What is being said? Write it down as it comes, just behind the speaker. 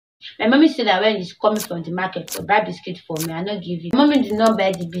My mommy said that when he's coming from the market to buy biscuit for me, I not give you. My mommy did not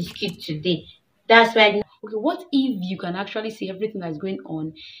buy the biscuit today. That's why. Okay, what if you can actually see everything that's going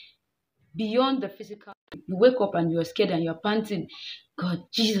on beyond the physical? You wake up and you're scared and you're panting. God,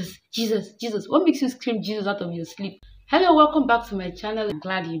 Jesus, Jesus, Jesus. What makes you scream Jesus out of your sleep? Hello, welcome back to my channel. I'm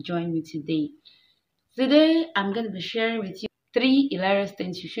glad you joined me today. Today, I'm going to be sharing with you 3 hilarious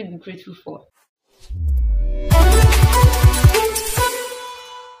things you should be grateful for.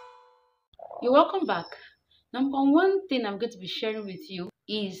 You're welcome back. Number one thing I'm going to be sharing with you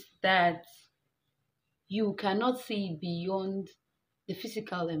is that you cannot see beyond the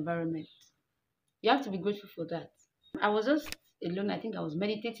physical environment. You have to be grateful for that. I was just alone. I think I was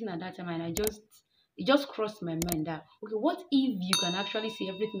meditating at that time, and it just crossed my mind that okay, what if you can actually see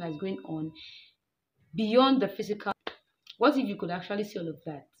everything that's going on beyond the physical? What if you could actually see all of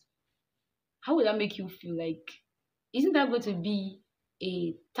that? How would that make you feel? Like, isn't that going to be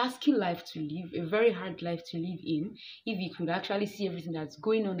a tasky life to live, a very hard life to live in, if you could actually see everything that's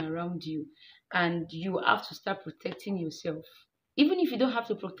going on around you and you have to start protecting yourself? Even if you don't have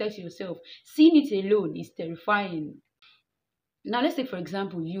to protect yourself, seeing it alone is terrifying. Now, let's say, for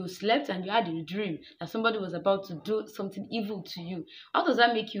example, you slept and you had a dream that somebody was about to do something evil to you. How does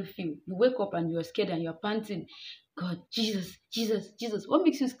that make you feel? You wake up and you're scared and you're panting. God, Jesus, Jesus, Jesus. What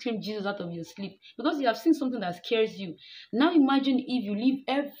makes you scream Jesus out of your sleep? Because you have seen something that scares you. Now, imagine if you live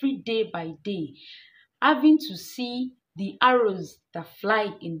every day by day, having to see the arrows that fly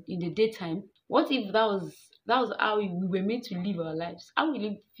in the daytime. What if that was how we were made to live our lives? How will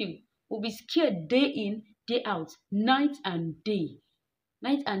it feel? We'll be scared day in, day out, night and day.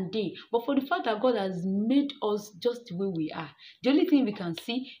 Night and day. But for the fact that God has made us just the way we are, the only thing we can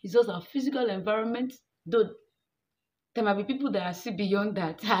see is just our physical environment. Though there might be people that are still beyond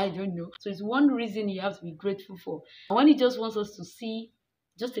that. I don't know. So it's one reason you have to be grateful for. And when He just wants us to see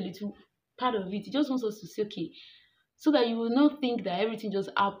just a little part of it, He just wants us to say, okay, so that you will not think that everything just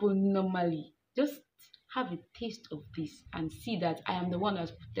happened normally. Just have a taste of this and see that I am the one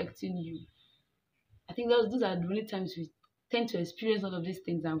that's protecting you. I think those are the only times we tend to experience all of these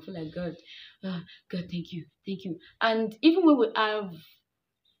things and feel like God, God, thank you, thank you. And even when we have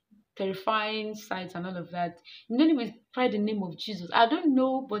terrifying sights and all of that, then we cry the name of Jesus. I don't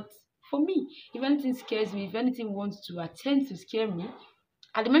know, but for me, if anything scares me, if anything wants to attempt to scare me,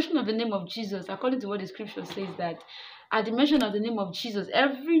 at the mention of the name of Jesus, according to what the scripture says, that at the mention of the name of Jesus,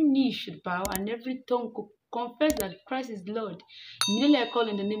 every knee should bow and every tongue confess that Christ is Lord. Immediately I call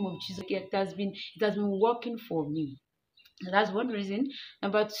in the name of Jesus, it has been working for me. So that's one reason.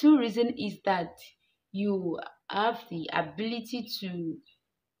 Number two reason is that you have the ability to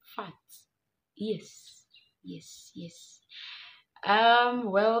fart. Yes, yes, yes.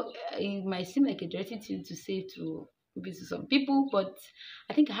 Well, it might seem like a dirty thing to say to maybe to some people, but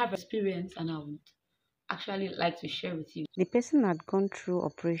I think I have experience and I would actually like to share with you. The person had gone through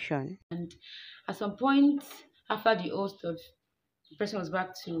operation. And at some point after the whole stuff, the person was back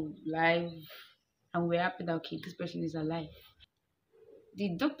to life and we're happy that okay, this person is alive.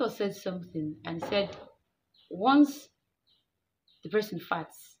 The doctor said something and said once the person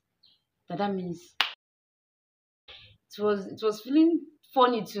farts, that means it was feeling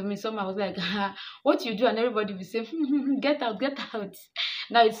funny to me. Somehow I was like, what you do, and everybody will say, get out, get out.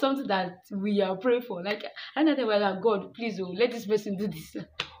 Now it's something that we are praying for. Like another way, like God, please, oh, let this person do this.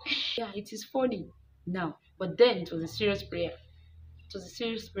 Yeah, it is funny now, but then it was a serious prayer. It was a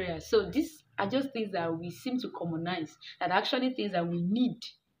serious prayer. So these are just things that we seem to commonize, that are actually things that we need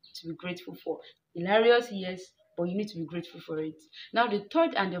to be grateful for. Hilarious, yes, but you need to be grateful for it. Now, the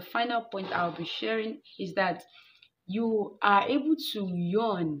third and the final point I'll be sharing is that you are able to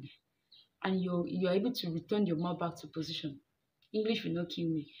yawn and you're able to return your mouth back to position. English will not kill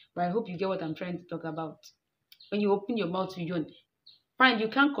me, but I hope you get what I'm trying to talk about. When you open your mouth to yawn, fine, you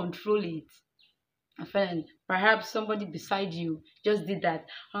can't control it. And finally, perhaps somebody beside you just did that.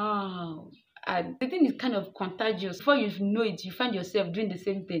 Oh, and the thing is kind of contagious. Before you know it, you find yourself doing the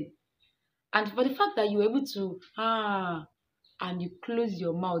same thing. And for the fact that you're able to and you close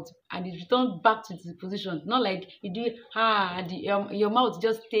your mouth and it returns back to the position, not like you do and your mouth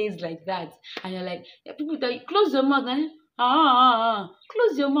just stays like that, and you're like people tell you close your mouth,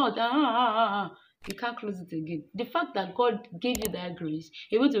 close your mouth, you can't close it again. The fact that God gave you that grace,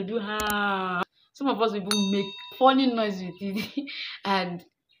 you're able to do some of us will even make funny noise with it, and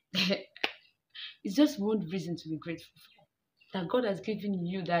it's just one reason to be grateful that God has given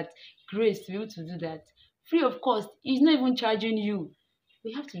you that grace to be able to do that free of cost. He's not even charging you.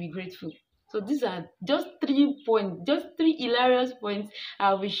 We have to be grateful. So these are just 3 points, just 3 hilarious points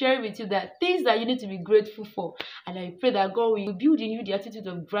I'll be sharing with you, that things that you need to be grateful for. And I pray that God will build in you the attitude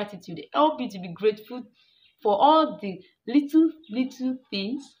of gratitude, help you to be grateful for all the little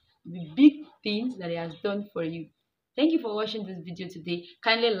things, the big things that He has done for you. Thank you for watching this video today.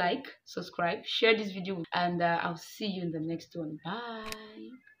 Kindly like, subscribe, share this video, and I'll see you in the next one.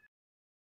 Bye.